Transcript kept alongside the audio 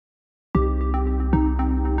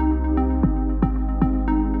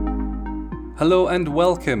Hello and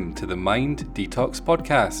welcome to the Mind Detox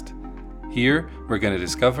Podcast. Here, we're going to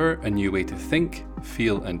discover a new way to think,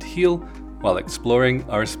 feel and heal while exploring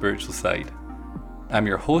our spiritual side. I'm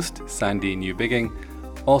your host, Sandy Newbigging,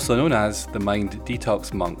 also known as the Mind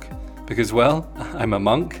Detox Monk, because, well, I'm a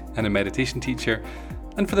monk and a meditation teacher,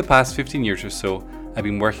 and for the past 15 years or so, I've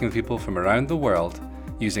been working with people from around the world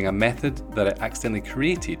using a method that I accidentally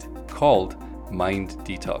created called Mind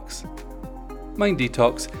Detox. Mind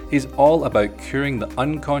Detox is all about curing the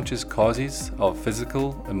unconscious causes of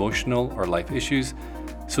physical, emotional, or life issues.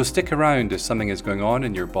 So stick around if something is going on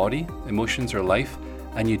in your body, emotions, or life,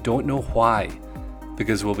 and you don't know why,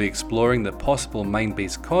 because we'll be exploring the possible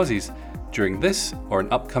mind-based causes during this or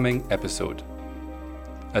an upcoming episode.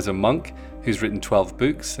 As a monk who's written 12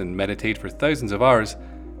 books and meditated for thousands of hours,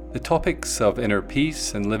 the topics of inner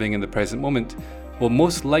peace and living in the present moment will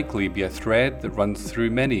most likely be a thread that runs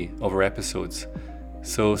through many of our episodes.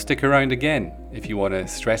 So stick around again if you want to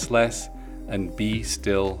stress less and be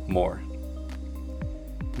still more.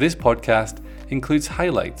 This podcast includes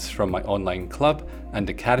highlights from my online club and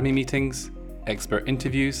academy meetings, expert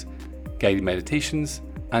interviews, guided meditations,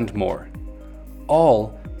 and more.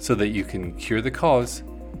 All so that you can cure the cause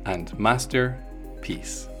and master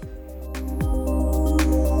peace.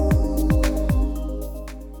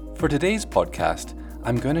 For today's podcast,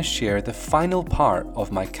 I'm going to share the final part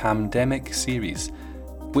of my Camdemic series,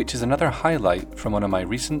 which is another highlight from one of my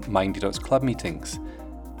recent Mind Detox Club meetings.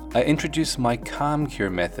 I introduce my Calm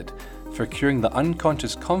Cure method for curing the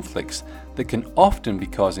unconscious conflicts that can often be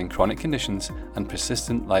causing chronic conditions and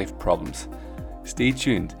persistent life problems. Stay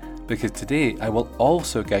tuned, because today I will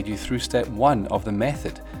also guide you through step 1 of the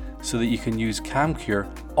method so that you can use Calm Cure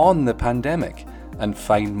on the pandemic and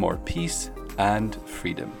find more peace and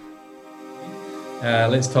freedom.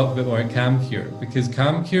 Let's talk a bit more about Calm Cure, because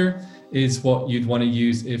Calm Cure is what you'd want to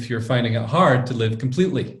use if you're finding it hard to live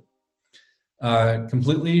completely.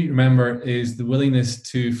 Completely, remember, is the willingness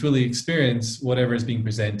to fully experience whatever is being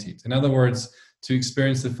presented. In other words, to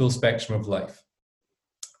experience the full spectrum of life.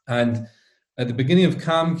 And at the beginning of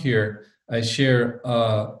Calm Cure, I share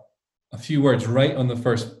a few words right on the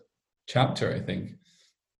first chapter, I think,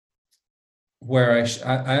 where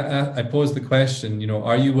I pose the question,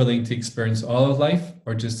 are you willing to experience all of life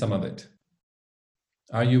or just some of it?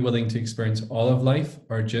 Are you willing to experience all of life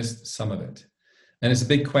or just some of it? And it's a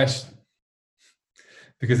big question,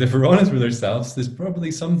 because if we're honest with ourselves, there's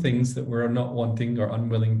probably some things that we're not wanting or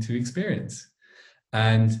unwilling to experience.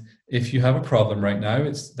 And if you have a problem right now,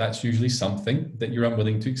 that's usually something that you're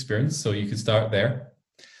unwilling to experience. So you could start there.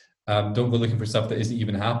 Don't go looking for stuff that isn't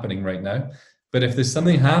even happening right now. But if there's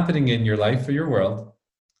something happening in your life or your world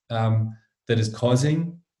that is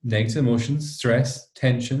causing negative emotions, stress,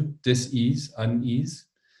 tension, dis-ease, unease,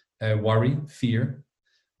 worry, fear,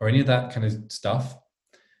 or any of that kind of stuff,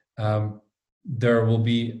 there will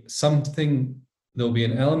be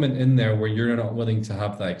an element in there where you're not willing to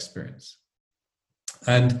have that experience.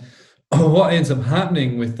 And what ends up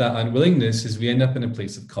happening with that unwillingness is we end up in a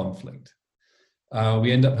place of conflict.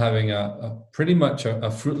 We end up having a pretty much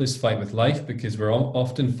a fruitless fight with life, because we're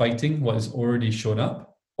often fighting what has already shown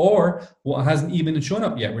up or what hasn't even shown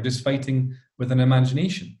up yet. We're just fighting with an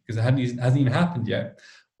imagination because it hasn't even happened yet.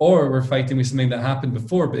 Or we're fighting with something that happened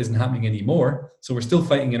before but isn't happening anymore. So we're still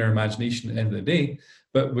fighting in our imagination at the end of the day.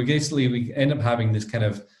 But we end up having this kind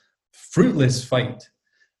of fruitless fight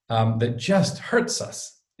that just hurts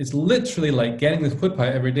us. It's literally like getting this whip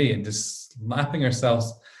out every day and just slapping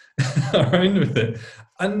ourselves around with it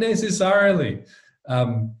unnecessarily.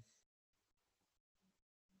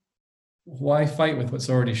 Why fight with what's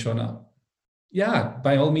already shown up? Yeah,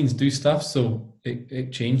 by all means do stuff so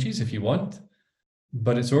it changes if you want,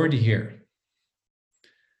 but it's already here.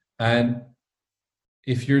 And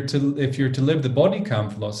if you're to live the body calm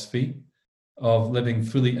philosophy of living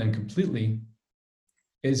fully and completely,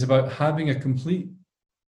 it's about having a complete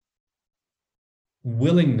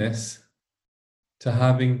willingness to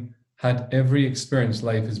having had every experience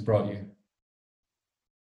life has brought you.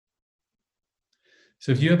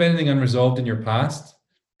 So if you have anything unresolved in your past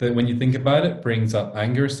that when you think about it brings up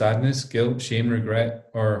anger, sadness, guilt, shame, regret,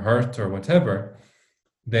 or hurt, or whatever,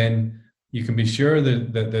 then you can be sure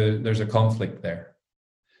that there's a conflict there.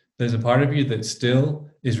 There's a part of you that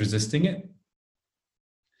still is resisting it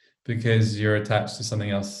because you're attached to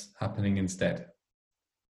something else happening instead.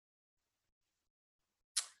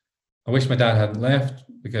 I wish my dad hadn't left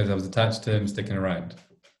because I was attached to him sticking around.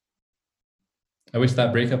 I wish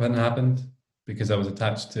that breakup hadn't happened because I was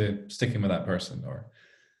attached to sticking with that person. Or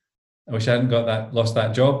I wish I hadn't lost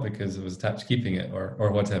that job because I was attached to keeping it,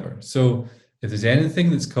 or whatever. So if there's anything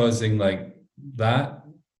that's causing like that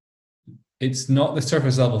it's not the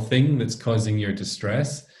surface level thing that's causing your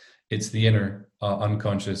distress. It's the inner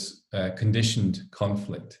unconscious conditioned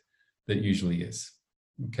conflict that usually is.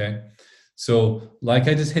 Okay. So like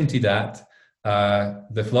I just hinted at,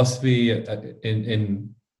 the philosophy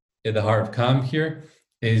in the heart of calm here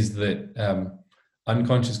is that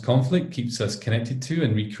unconscious conflict keeps us connected to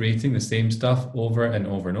and recreating the same stuff over and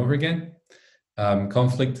over and over again.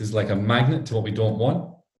 Conflict is like a magnet to what we don't want.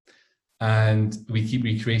 And we keep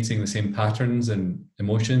recreating the same patterns and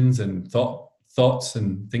emotions and thoughts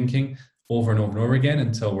and thinking over and over and over again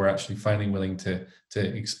until we're actually finally willing to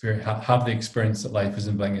experience, have the experience that life is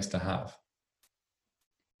inviting us to have.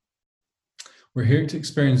 We're here to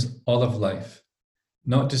experience all of life,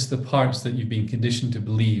 not just the parts that you've been conditioned to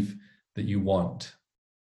believe that you want.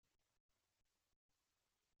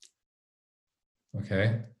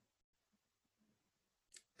 Okay?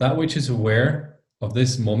 That which is aware of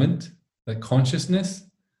this moment, that consciousness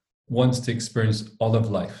wants to experience all of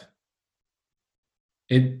life.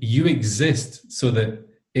 You exist so that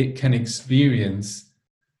it can experience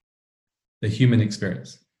the human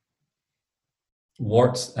experience,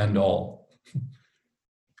 warts and all,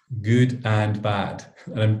 good and bad.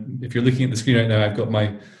 And if you're looking at the screen right now, I've got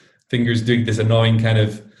my fingers doing this annoying kind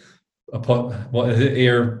of what is it,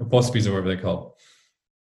 air apostrophes or whatever they're called.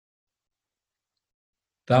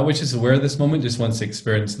 That which is aware of this moment just wants to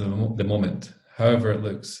experience the moment, however it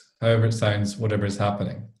looks, however it sounds, whatever is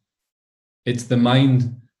happening. It's the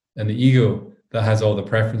mind and the ego that has all the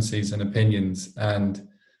preferences and opinions and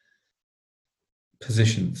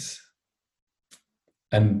positions,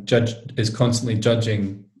 and is constantly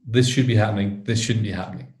judging, this should be happening, this shouldn't be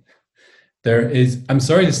happening. I'm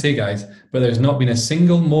sorry to say, guys, but there's not been a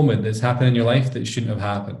single moment that's happened in your life that shouldn't have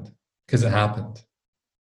happened, because it happened.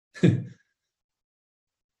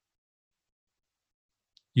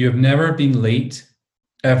 You have never been late,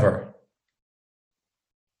 ever.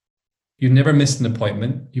 You've never missed an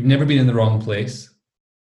appointment. You've never been in the wrong place.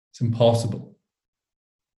 It's impossible.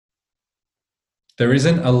 There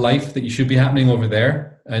isn't a life that you should be happening over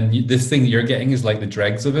there, and this thing that you're getting is like the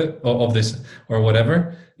dregs of it, of this, or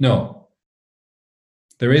whatever. No.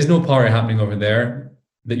 There is no party happening over there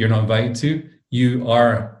that you're not invited to. You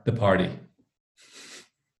are the party.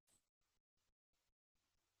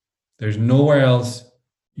 There's nowhere else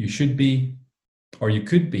you should be, or you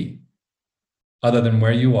could be, other than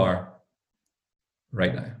where you are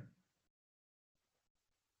right now.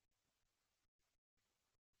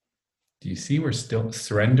 Do you see where still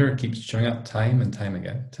surrender keeps showing up time and time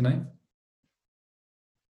again tonight?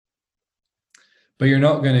 But you're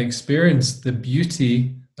not going to experience the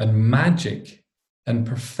beauty and magic and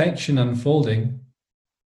perfection unfolding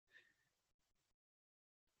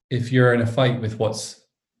if you're in a fight with what's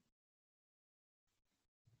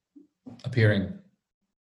appearing.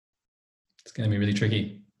 It's going to be really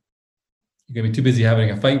tricky. You're going to be too busy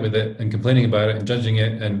having a fight with it and complaining about it and judging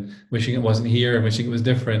it and wishing it wasn't here and wishing it was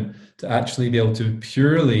different to actually be able to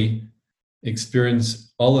purely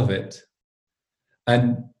experience all of it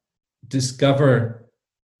and discover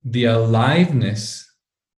the aliveness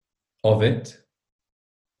of it,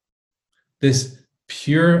 this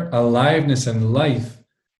pure aliveness and life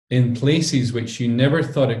in places which you never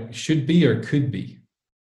thought it should be or could be.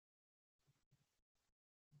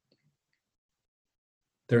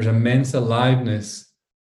 There's immense aliveness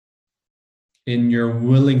in your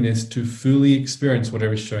willingness to fully experience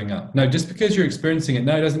whatever's showing up. Now, just because you're experiencing it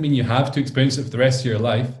now doesn't mean you have to experience it for the rest of your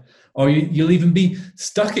life, or you'll even be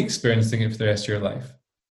stuck experiencing it for the rest of your life.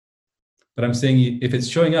 But I'm saying if it's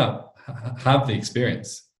showing up, have the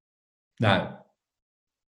experience now.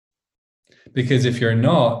 Because if you're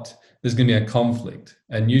not, there's going to be a conflict.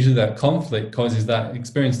 And usually that conflict causes that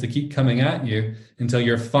experience to keep coming at you until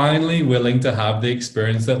you're finally willing to have the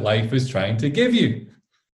experience that life is trying to give you.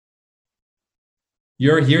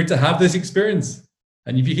 You're here to have this experience.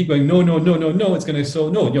 And if you keep going, no, it's going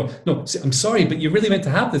to, no, I'm sorry, but you really meant to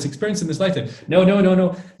have this experience in this lifetime.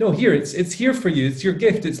 No, here, it's here for you. It's your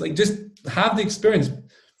gift. It's like, just have the experience.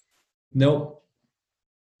 No.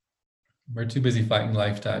 We're too busy fighting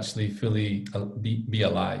life to actually fully be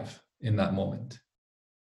alive in that moment.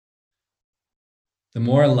 The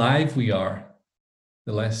more alive we are,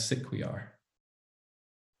 the less sick we are,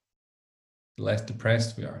 the less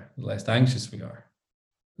depressed we are, the less anxious we are,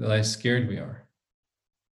 the less scared we are.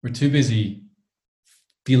 We're too busy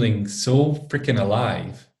feeling so freaking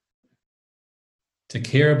alive to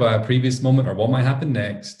care about a previous moment or what might happen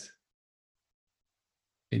next.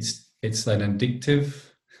 It's an addictive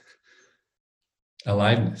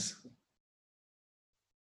aliveness.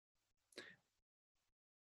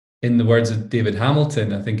 in the words of David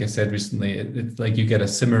Hamilton, I think I said recently, it's like you get a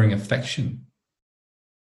simmering affection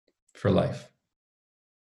for life.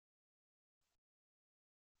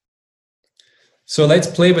 So let's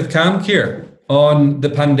play with CamCure on the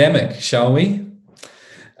pandemic, shall we?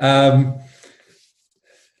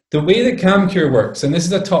 The way that CamCure works, and this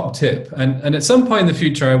is a top tip, and at some point in the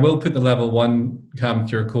future, I will put the level 1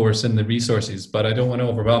 CamCure course in the resources, but I don't want to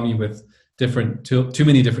overwhelm you with too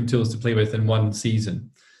many different tools to play with in one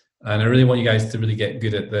season. And I really want you guys to really get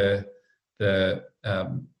good at the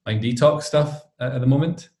mind detox stuff at the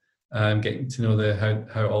moment, getting to know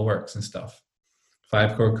how it all works and stuff,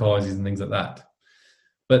 5 core causes and things like that.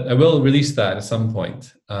 But I will release that at some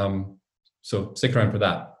point, so stick around for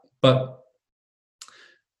that. But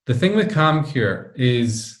the thing with CamCure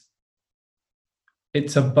is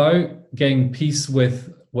it's about getting peace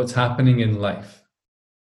with what's happening in life,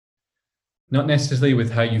 not necessarily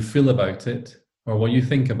with how you feel about it or what you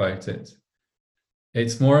think about it.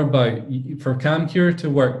 It's more about, for CamCure to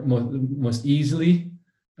work most easily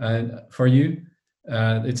for you,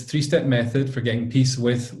 it's a 3-step method for getting peace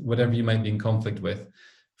with whatever you might be in conflict with.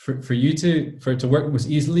 For it to work most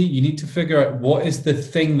easily, you need to figure out what is the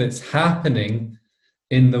thing that's happening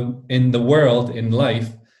in the world, in life,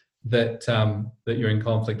 that you're in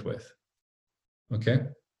conflict with. Okay.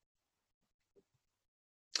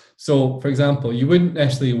 So, for example, you wouldn't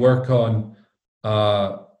necessarily work on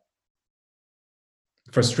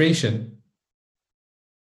frustration.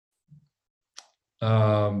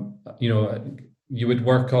 You would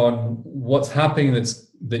work on what's happening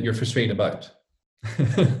that you're frustrated about.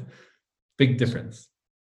 Big difference.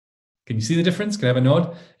 Can you see the difference? Can I have a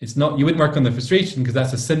nod? It's not, you wouldn't work on the frustration because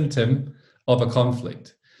that's a symptom of a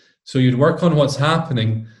conflict. So you'd work on what's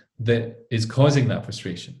happening that is causing that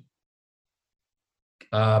frustration.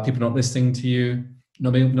 People not listening to you,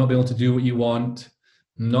 not being able to do what you want,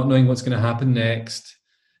 not knowing what's going to happen next,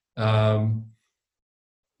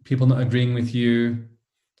 people not agreeing with you.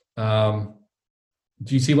 Do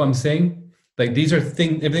you see what I'm saying? Like, these are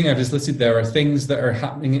things, everything I've just listed there are things that are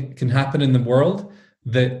happening, can happen in the world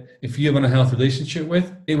that if you have an unhealthy relationship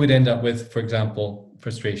with, it would end up with, for example,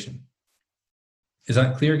 frustration. Is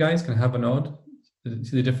that clear, guys? Can I have a nod?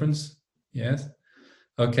 See the difference? Yes?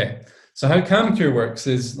 Okay. So how CamCure works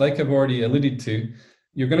is, like I've already alluded to,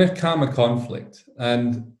 you're going to calm a conflict.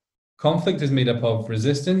 And conflict is made up of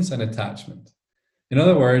resistance and attachment. In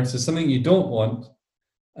other words, there's something you don't want,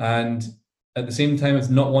 and at the same time, it's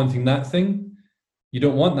not wanting that thing. You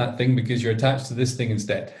don't want that thing because you're attached to this thing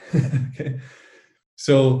instead. Okay.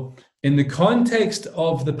 So in the context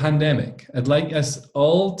of the pandemic, I'd like us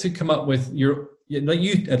all to come up with I'd like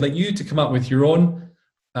you to come up with your own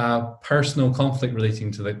personal conflict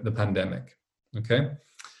relating to the pandemic. Okay.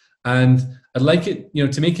 And I'd like it,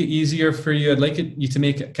 to make it easier for you, I'd like you to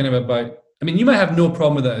make it kind of about, you might have no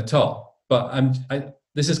problem with it at all, but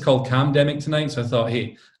this is called Camdemic tonight. So I thought,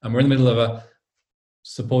 hey, we're in the middle of a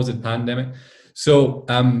supposed pandemic. So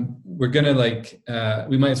we're gonna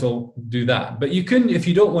we might as well do that. But you can, if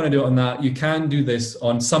you don't want to do it on that, you can do this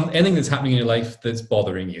on anything that's happening in your life that's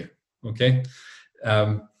bothering you. Okay.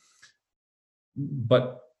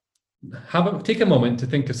 But take a moment to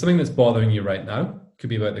think of something that's bothering you right now. It could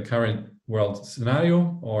be about the current world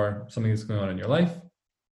scenario or something that's going on in your life.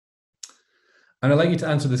 And I'd like you to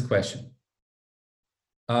answer this question.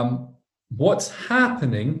 What's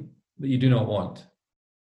happening that you do not want?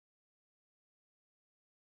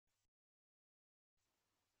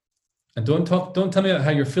 And don't tell me about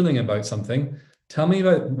how you're feeling about something. Tell me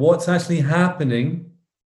about what's actually happening,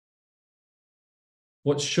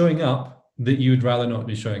 what's showing up that you'd rather not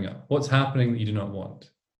be showing up. What's happening that you do not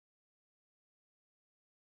want?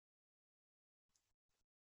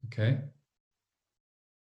 Okay.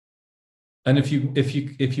 And if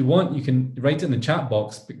you want, you can write it in the chat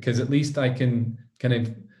box, because at least I can kind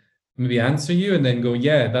of maybe answer you and then go,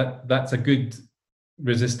 yeah, that's a good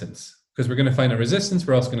resistance. Because we're going to find a resistance,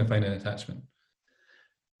 we're also going to find an attachment.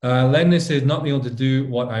 Lenny says, not being able to do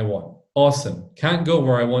what I want. Awesome. Can't go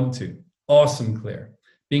where I want to. Awesome, Claire.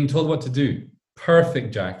 Being told what to do.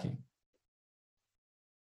 Perfect, Jackie.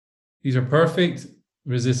 These are perfect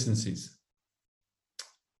resistances.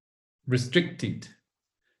 Restricted.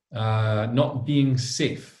 Not being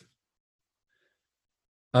safe.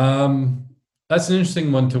 That's an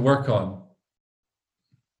interesting one to work on.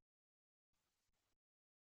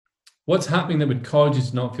 What's happening that would cause you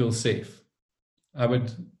to not feel safe? I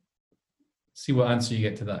would see what answer you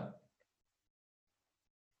get to that.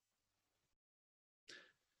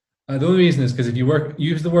 The only reason is because if you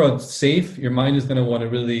use the word safe, your mind is going to want to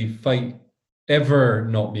really fight ever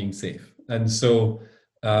not being safe. And so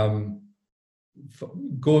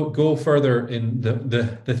go further in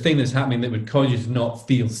the thing that's happening that would cause you to not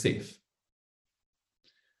feel safe.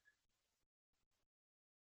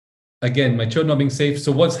 Again, my children not being safe.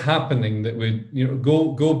 So what's happening that would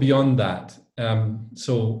go beyond that?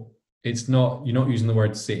 So it's not, you're not using the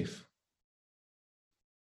word safe.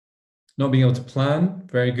 Not being able to plan,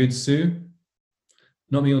 very good, Sue.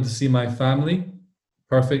 Not being able to see my family,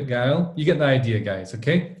 perfect, Gail. You get the idea, guys.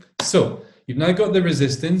 Okay. So you've now got the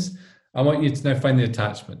resistance. I want you to now find the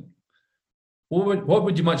attachment. What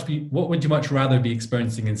would you much rather be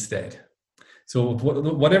experiencing instead? So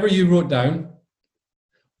whatever you wrote down,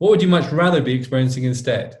 what would you much rather be experiencing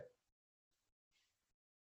instead?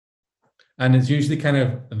 And it's usually kind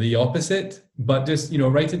of the opposite, but just,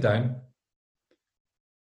 write it down.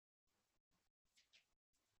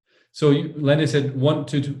 So Lenny said, want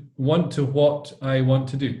to what I want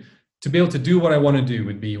to do. To be able to do what I want to do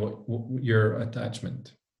would be what your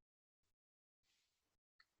attachment.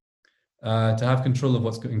 To have control of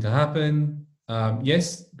what's going to happen.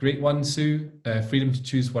 Yes, great one, Sue. Freedom to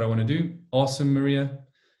choose what I want to do. Awesome, Maria.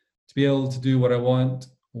 To be able to do what I want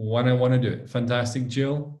when I want to do it. Fantastic,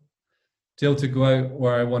 Jill. To be able to go out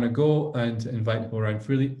where I want to go and to invite people around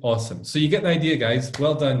freely. Awesome. So you get the idea, guys.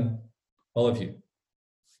 Well done, all of you.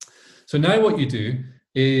 So now what you do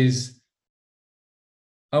is,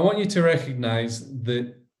 I want you to recognize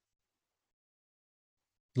that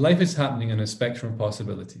life is happening on a spectrum of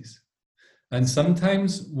possibilities. And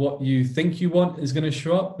sometimes what you think you want is going to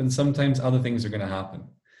show up, and sometimes other things are going to happen.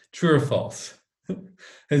 True or false?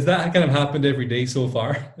 Has that kind of happened every day so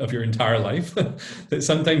far of your entire life? That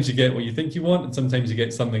sometimes you get what you think you want, and sometimes you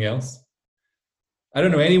get something else? I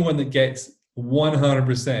don't know anyone that gets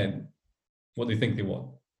 100% what they think they want.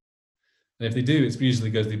 And if they do, it's usually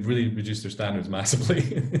because they've really reduced their standards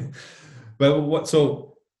massively. But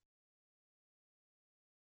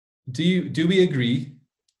do we agree?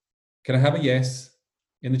 Can I have a yes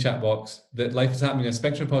in the chat box that life is happening on a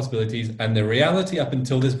spectrum of possibilities, and the reality up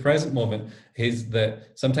until this present moment is that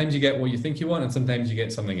sometimes you get what you think you want and sometimes you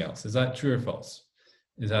get something else? Is that true or false?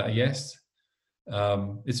 Is that a yes?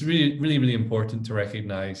 It's really, really, really important to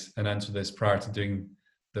recognize and answer this prior to doing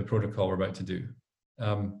the protocol we're about to do.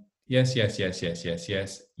 Yes, yes, yes, yes, yes,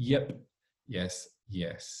 yes. Yep. Yes,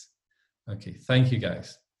 yes. Okay, thank you,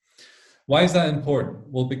 guys. Why is that important?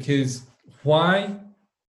 Well, because why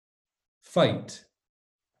fight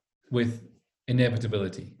with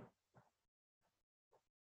inevitability?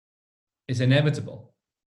 It's inevitable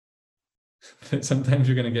that sometimes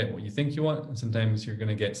you're going to get what you think you want, and sometimes you're going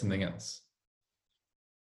to get something else.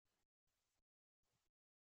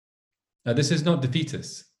 Now, this is not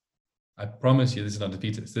defeatist. I promise you, this is not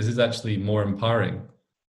defeatist. This is actually more empowering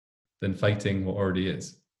than fighting what already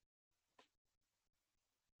is.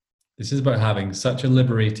 This is about having such a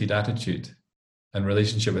liberated attitude and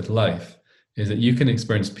relationship with life, is that you can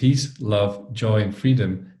experience peace, love, joy, and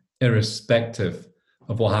freedom irrespective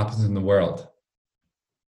of what happens in the world,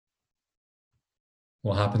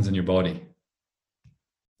 what happens in your body.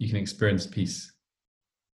 You can experience peace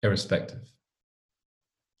irrespective.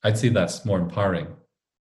 I'd say that's more empowering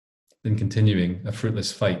than continuing a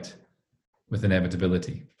fruitless fight with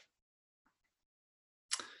inevitability.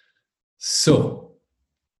 So,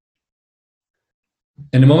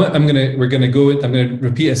 in a moment, I'm going to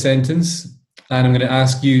repeat a sentence, and I'm going to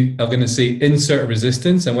ask you, I'm going to say insert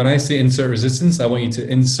resistance. And when I say insert resistance, I want you to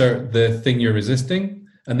insert the thing you're resisting.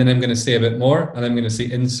 And then I'm going to say a bit more, and I'm going to say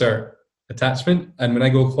insert attachment. And when I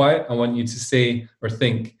go quiet, I want you to say or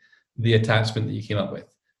think the attachment that you came up with.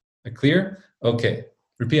 Clear? Okay.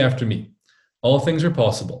 Repeat after me. All things are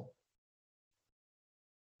possible.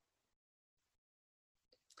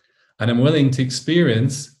 And I'm willing to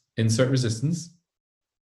experience insert resistance.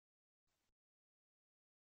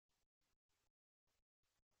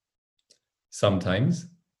 Sometimes.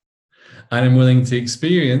 And I'm willing to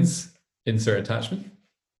experience insert attachment.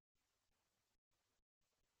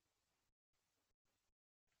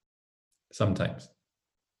 Sometimes.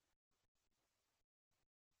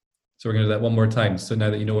 So we're going to do that one more time. So now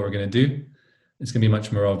that you know what we're going to do, it's going to be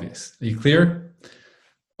much more obvious. Are you clear?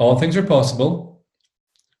 All things are possible.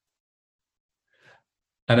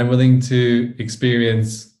 And I'm willing to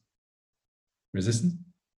experience resistance.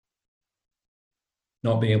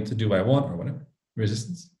 Not being able to do what I want or whatever.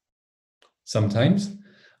 Resistance. Sometimes.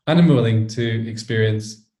 And I'm willing to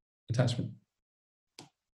experience attachment.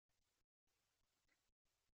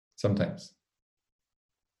 Sometimes.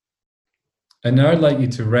 And now I'd like you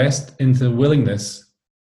to rest into the willingness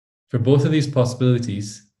for both of these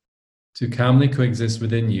possibilities to calmly coexist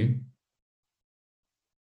within you.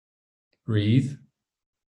 Breathe.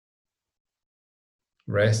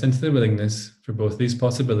 Rest into the willingness for both these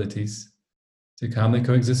possibilities to calmly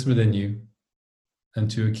coexist within you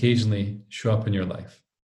and to occasionally show up in your life.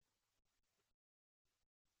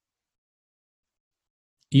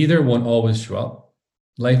 Either won't always show up.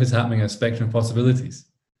 Life is happening in a spectrum of possibilities.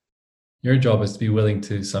 Your job is to be willing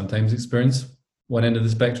to sometimes experience one end of the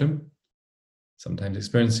spectrum, sometimes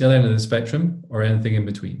experience the other end of the spectrum, or anything in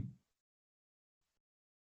between.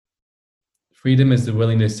 Freedom is the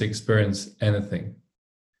willingness to experience anything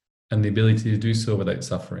and the ability to do so without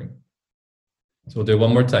suffering. So we'll do it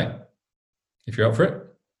one more time. If you're up for it,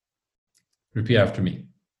 repeat after me.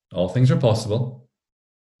 All things are possible,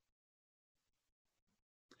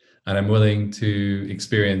 and I'm willing to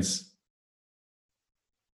experience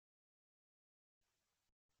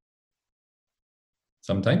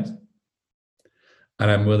sometimes, and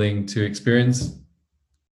I'm willing to experience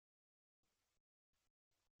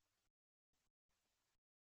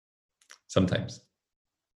sometimes.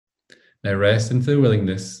 Now rest into the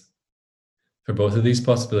willingness for both of these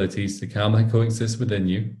possibilities to calmly coexist within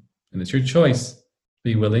you, and it's your choice.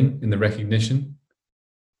 Be willing in the recognition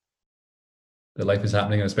that life is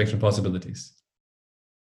happening in a spectrum of possibilities.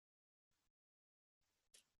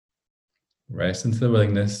 Rest into the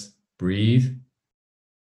willingness, breathe.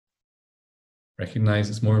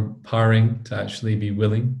 Recognize it's more empowering to actually be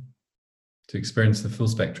willing to experience the full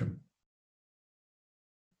spectrum.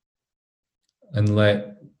 And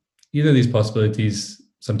let either of these possibilities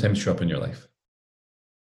sometimes show up in your life.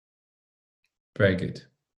 Very good.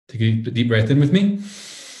 Take a deep breath in with me.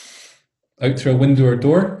 Out through a window or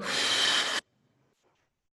door.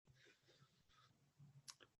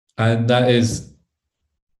 And that is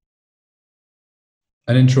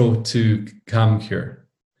an intro to Calm Cure.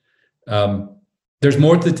 There's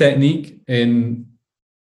more to the technique in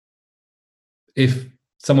if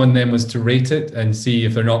someone then was to rate it and see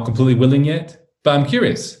if they're not completely willing yet. But I'm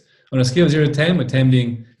curious, on a scale of 0 to 10, with 10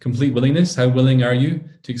 being complete willingness, how willing are you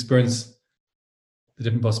to experience the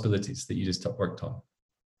different possibilities that you just worked on?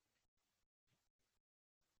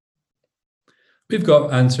 We've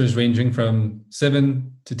got answers ranging from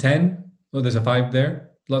 7 to 10. Oh, there's a 5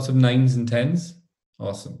 there. Lots of 9s and 10s.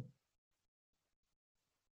 Awesome.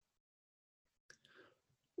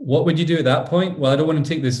 What would you do at that point? Well, I don't want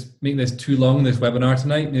to make this too long, this webinar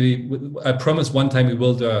tonight. Maybe I promise one time we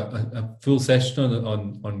will do a full session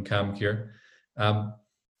on Calm Cure.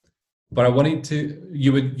 But I wanted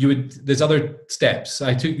to, there's other steps.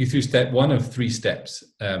 I took you through step 1 of 3 steps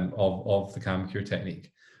of the Calm Cure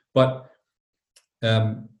technique. But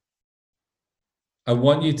I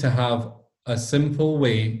want you to have a simple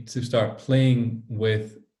way to start playing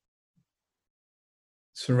with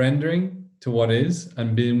surrendering to what is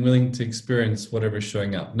and being willing to experience whatever's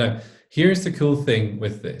showing up. Now, here's the cool thing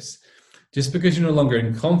with this. Just because you're no longer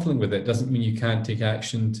in conflict with it doesn't mean you can't take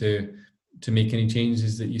action to make any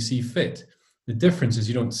changes that you see fit. The difference is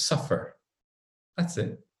you don't suffer. That's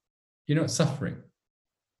it. You're not suffering.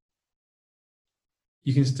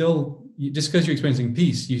 You can still, just because you're experiencing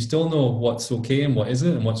peace, you still know what's okay and what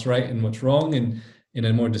isn't, and what's right and what's wrong, and in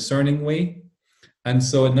a more discerning way. And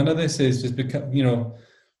so none of this is just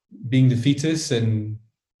being defeatist and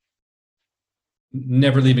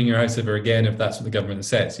never leaving your house ever again if that's what the government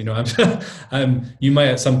says. You might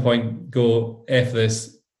at some point go, F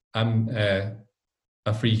this, I'm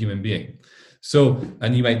a free human being. So,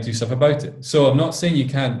 and you might do stuff about it. So I'm not saying you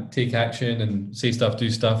can't take action and say stuff, do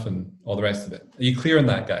stuff, and all the rest of it. Are you clear on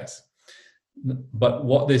that, guys? But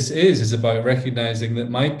what this is about recognizing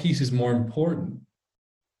that my peace is more important.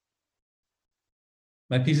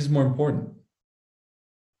 My peace is more important.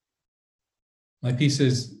 My peace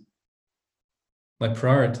is my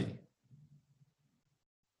priority.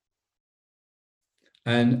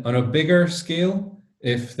 And on a bigger scale,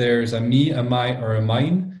 if there's a me, a my, or a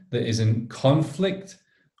mine that is in conflict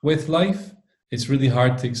with life, it's really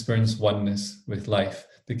hard to experience oneness with life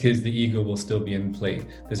because the ego will still be in play.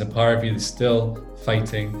 There's a part of you that's still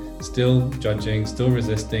fighting, still judging, still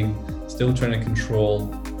resisting, still trying to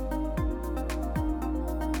control.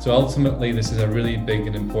 So ultimately, this is a really big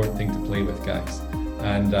and important thing to play with, guys.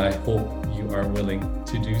 And I hope you are willing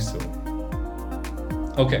to do so.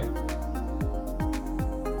 Okay.